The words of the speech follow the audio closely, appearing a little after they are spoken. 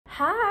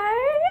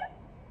Hi.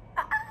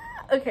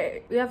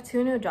 Okay, we have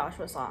two new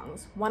Joshua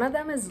songs. One of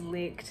them is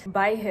leaked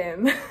by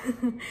him.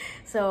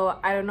 So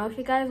I don't know if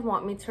you guys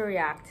want me to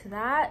react to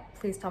that.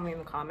 Please tell me in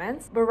the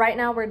comments. But right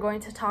now we're going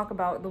to talk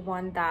about the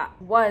one that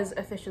was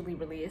officially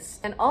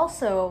released. And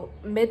also,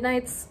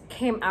 Midnight's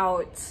came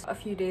out a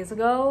few days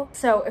ago.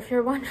 So if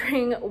you're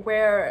wondering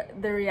where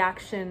the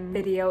reaction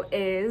video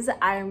is,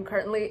 I am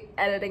currently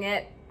editing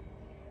it.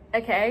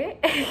 Okay,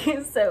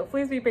 so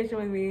please be patient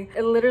with me.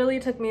 It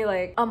literally took me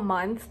like a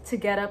month to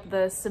get up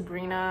the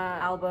Sabrina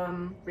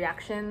album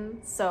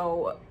reaction,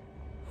 so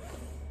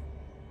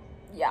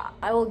yeah,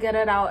 I will get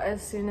it out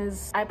as soon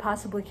as I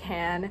possibly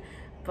can.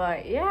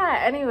 But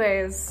yeah,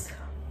 anyways,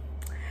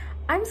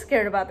 I'm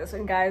scared about this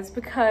one, guys,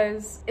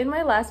 because in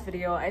my last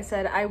video I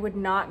said I would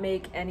not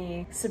make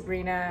any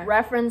Sabrina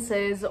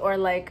references or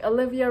like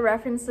Olivia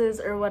references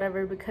or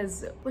whatever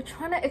because we're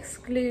trying to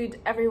exclude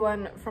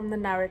everyone from the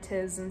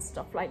narratives and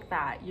stuff like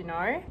that, you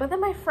know? But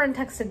then my friend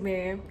texted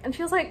me and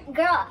she was like,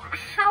 girl,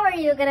 how are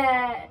you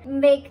gonna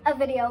make a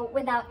video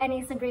without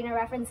any Sabrina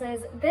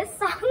references? This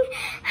song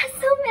has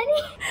so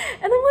many.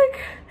 And I'm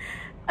like,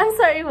 I'm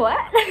sorry, what?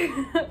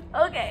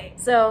 Okay,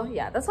 so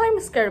yeah, that's why I'm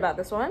scared about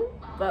this one,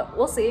 but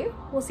we'll see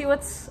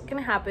what's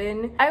gonna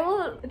happen. I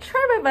will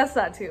try my best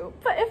not to,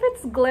 but if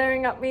it's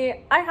glaring at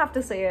me, I have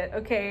to say it,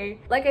 okay?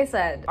 Like I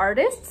said,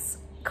 artists,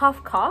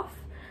 cough cough,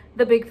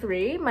 the big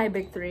three, my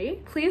big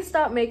three, please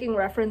stop making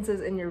references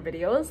in your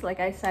videos. Like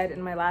I said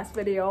in my last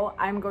video,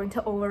 I'm going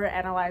to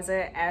overanalyze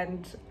it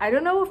and I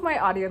don't know if my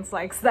audience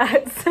likes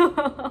that, so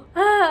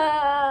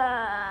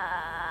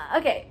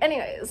okay,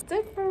 anyways,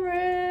 different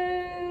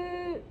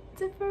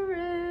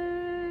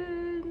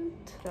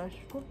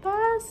Joshua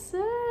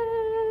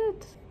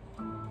Bassett.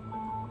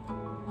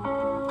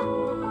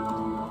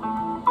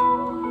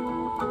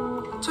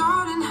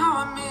 Darling, how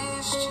I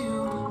missed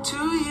you.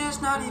 2 years,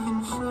 not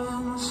even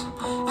friends.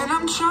 And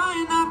I'm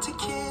trying not to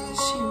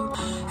kiss you.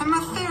 And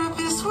my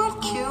therapist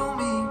would kill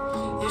me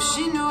if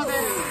she knew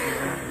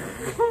that.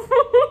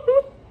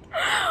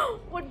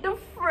 What the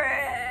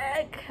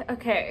frick?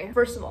 Okay,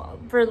 first of all,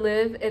 for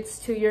Liv, it's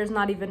 2 years,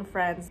 not even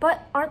friends.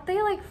 But aren't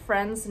they like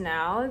friends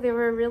now? They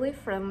were really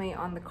friendly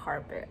on the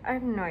carpet. I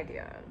have no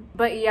idea.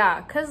 But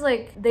yeah, cause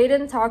like they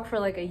didn't talk for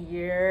like a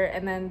year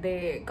and then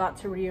they got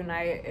to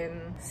reunite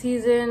in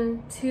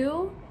season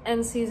 2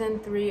 and season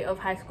 3 of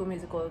High School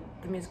Musical,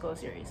 the musical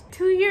series.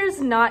 2 years,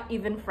 not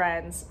even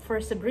friends.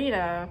 For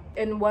Sabrina,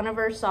 in one of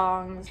her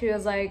songs, she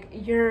was like,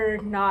 "You're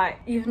not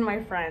even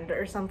my friend,"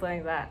 or something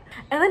like that.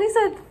 And then he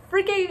said,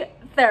 freaking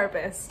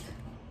therapist.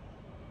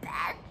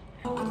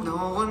 But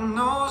no one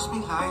knows me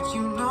like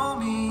you know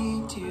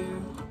me,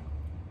 dear.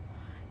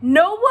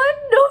 No one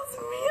knows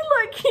me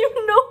like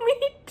you know me,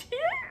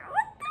 dear?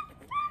 What the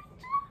fuck,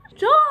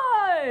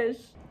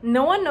 Josh?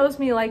 No one knows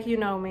me like you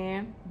know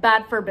me.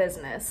 Bad for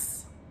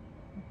business.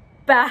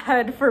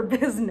 Bad for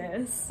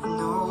business.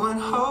 No one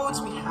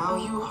holds me how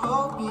you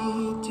hold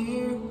me,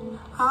 dear.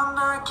 I'm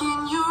back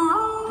in your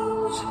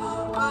arms,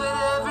 but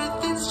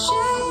everything's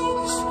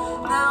changed.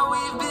 Now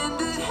we've been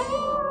to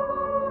hell.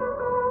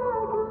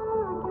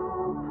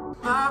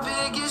 My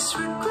biggest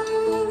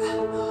regret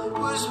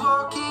was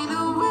walking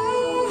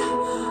away.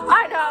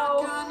 I know.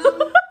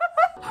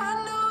 I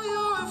know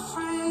you're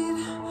afraid,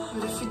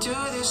 but if we do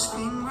this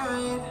thing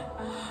right,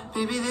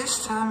 maybe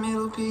this time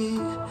it'll be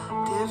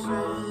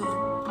different.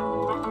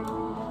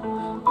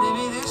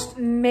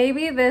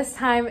 Maybe this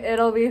time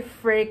it'll be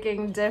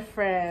freaking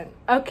different.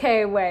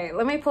 Okay, wait,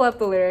 let me pull up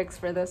the lyrics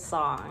for this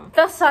song.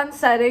 The sun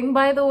setting,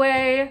 by the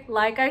way,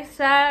 like I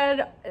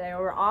said, they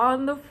were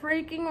on the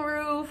freaking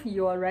roof.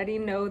 You already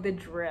know the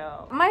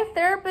drill. My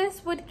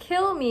therapist would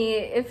kill me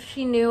if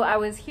she knew I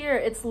was here.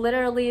 It's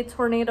literally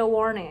tornado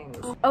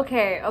warnings.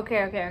 Okay.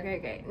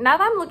 Now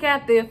that I'm looking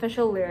at the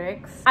official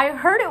lyrics, I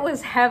heard it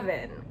was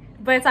heaven,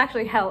 but it's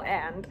actually hell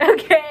and.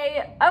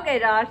 Okay,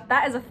 Josh,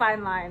 that is a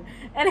fine line.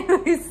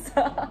 Anyways,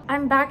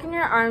 I'm back in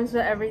your arms,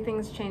 but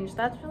everything's changed.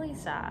 That's really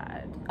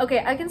sad.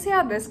 Okay, I can see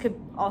how this could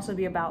also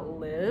be about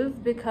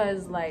Liv,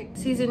 because like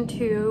season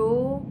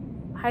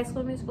 2 High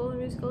School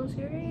Musical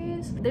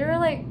series, they were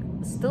like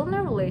still in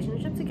a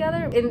relationship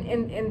together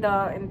in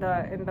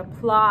the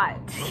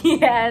plot.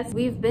 Yes,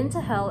 we've been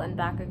to hell and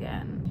back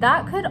again.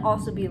 That could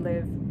also be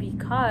Liv,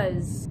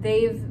 because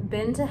they've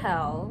been to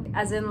hell,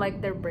 as in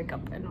like their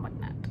breakup and whatnot.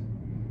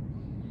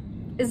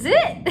 Is it?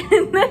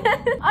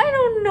 I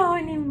don't know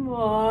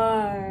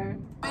anymore.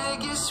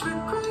 Biggest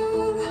regret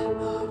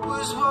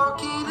was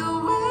walking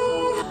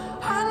away.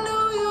 I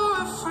know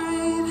you're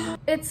afraid.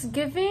 It's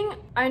giving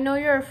I Know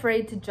You're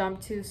Afraid to Jump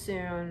Too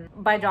Soon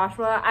by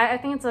Joshua. I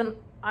think it's an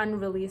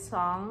unreleased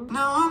song.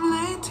 Now I'm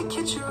late to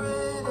catch you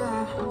red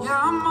eye. Yeah,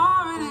 I'm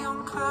already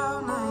on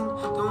cloud 9.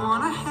 Don't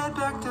wanna head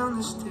back down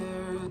the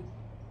stairs.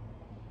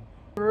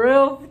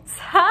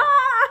 Rooftop.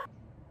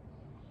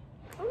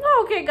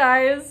 Okay,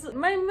 guys,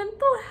 my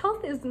mental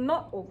health is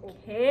not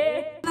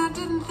okay. I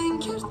didn't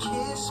think you'd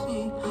kiss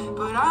me,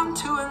 but I'm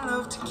too in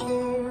love to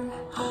care.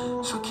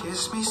 So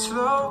kiss me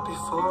slow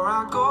before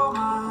I go,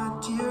 my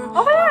dear.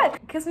 Oh my god,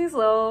 Kiss Me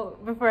Slow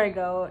before I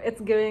go.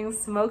 It's giving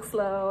Smoke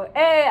Slow.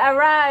 Hey, I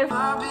arrived!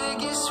 My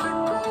biggest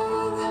regret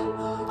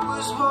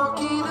was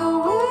walking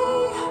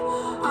away.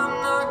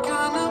 I'm not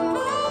gonna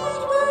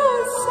make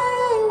the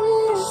same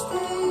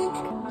mistake.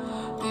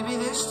 Maybe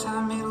this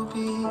time it'll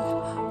be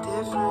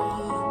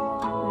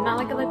different. Not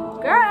like a little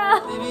girl.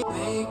 Maybe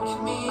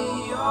make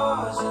me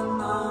yours and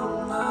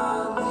I'm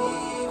not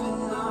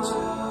leaving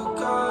until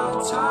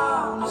God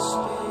time and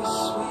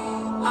space we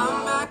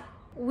I'm back.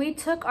 We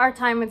took our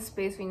time and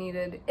space we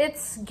needed.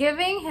 It's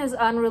giving his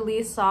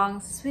unreleased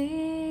song, Sweetheart.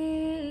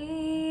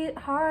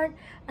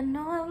 I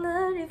know I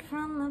loved you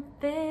from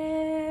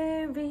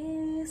the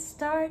very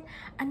start.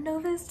 I know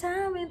this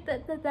time it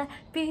that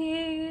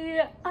be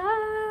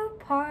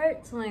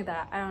apart. Something like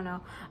that. I don't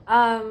know.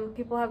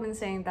 People have been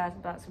saying that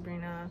about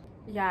Sabrina.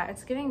 Yeah,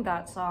 it's giving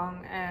that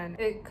song, and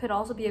it could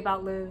also be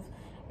about Liv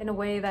in a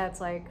way that's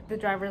like the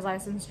driver's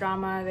license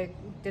drama. They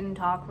didn't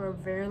talk for a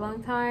very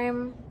long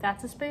time.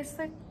 That's a space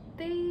that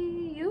they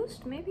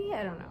used, maybe?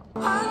 I don't know.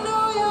 I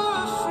know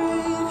you're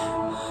afraid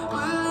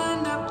we'll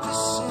end up the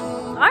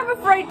same. I'm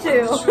afraid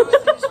too.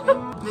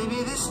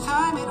 Maybe this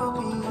time it'll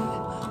be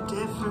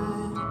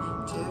different.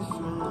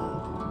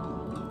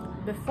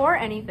 Before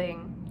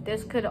anything,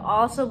 this could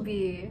also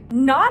be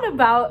not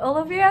about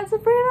Olivia and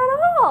Sabrina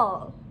at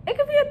all. It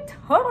could be a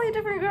totally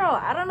different girl.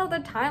 I don't know the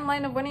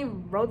timeline of when he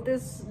wrote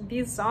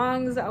these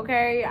songs,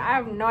 okay? I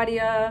have no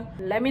idea.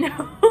 Let me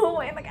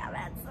know in the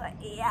comments.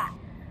 Yeah.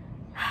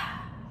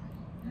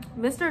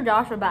 Mr.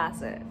 Joshua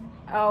Bassett.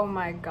 Oh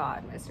my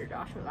god, Mr.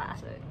 Joshua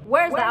Bassett.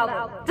 Where's the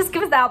album? Just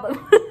give us the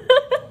album.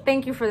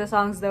 Thank you for the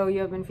songs though.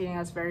 You have been feeding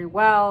us very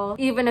well.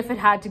 Even if it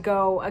had to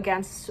go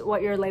against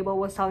what your label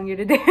was telling you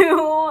to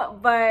do.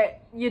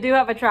 But you do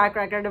have a track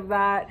record of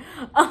that.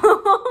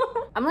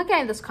 I'm looking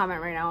at this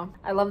comment right now.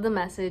 I love the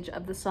message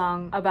of the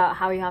song about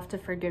how you have to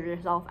forgive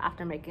yourself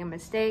after making a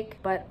mistake.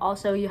 But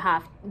also you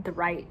have the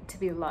right to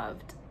be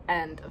loved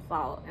and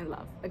fall in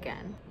love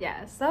again.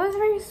 Yes, that was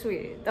very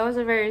sweet. That was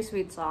a very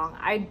sweet song.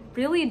 I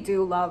really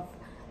do love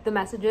the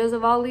messages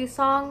of all these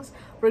songs,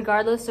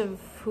 regardless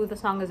of who the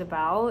song is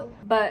about.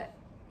 But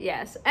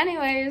yes,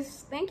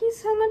 anyways, thank you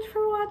so much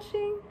for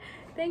watching.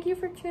 Thank you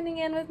for tuning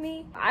in with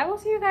me. I will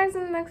see you guys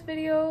in the next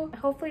video.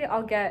 Hopefully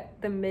I'll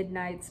get the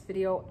Midnights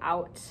video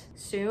out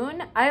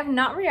soon. I have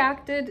not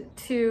reacted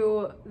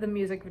to the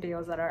music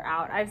videos that are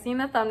out. I've seen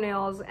the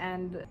thumbnails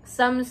and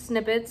some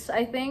snippets,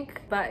 I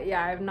think, but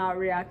yeah, I've not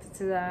reacted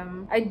to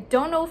them. I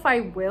don't know if I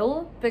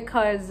will,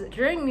 because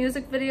during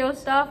music video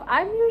stuff,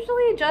 I'm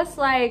usually just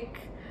like,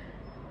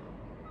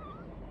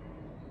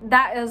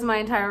 that is my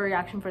entire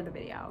reaction for the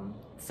video.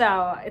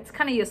 So it's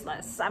kind of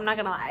useless. I'm not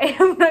gonna lie.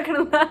 I'm not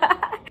gonna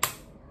lie.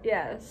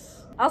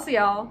 Yes. I'll see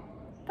y'all.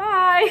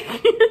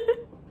 Bye.